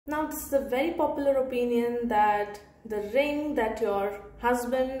Now, this is a very popular opinion that the ring that your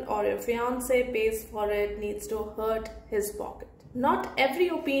husband or your fiance pays for it needs to hurt his pocket. Not every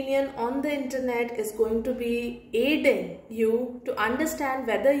opinion on the internet is going to be aiding you to understand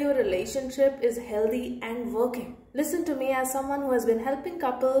whether your relationship is healthy and working. Listen to me, as someone who has been helping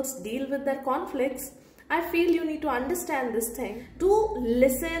couples deal with their conflicts, I feel you need to understand this thing. Do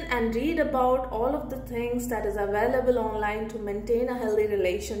listen and read about all of the things that is available online to maintain a healthy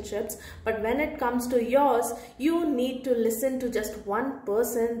relationships. But when it comes to yours, you need to listen to just one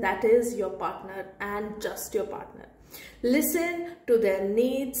person, that is your partner, and just your partner. Listen to their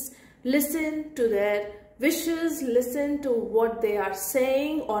needs, listen to their wishes, listen to what they are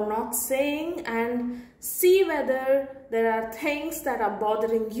saying or not saying, and see whether there are things that are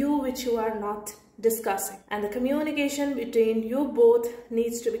bothering you which you are not discussing. And the communication between you both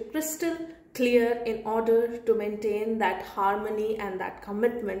needs to be crystal clear in order to maintain that harmony and that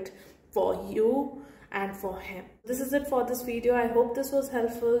commitment for you and for him. This is it for this video. I hope this was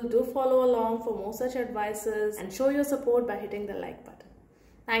helpful. Do follow along for more such advices and show your support by hitting the like button.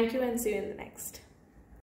 Thank you and see you in the next.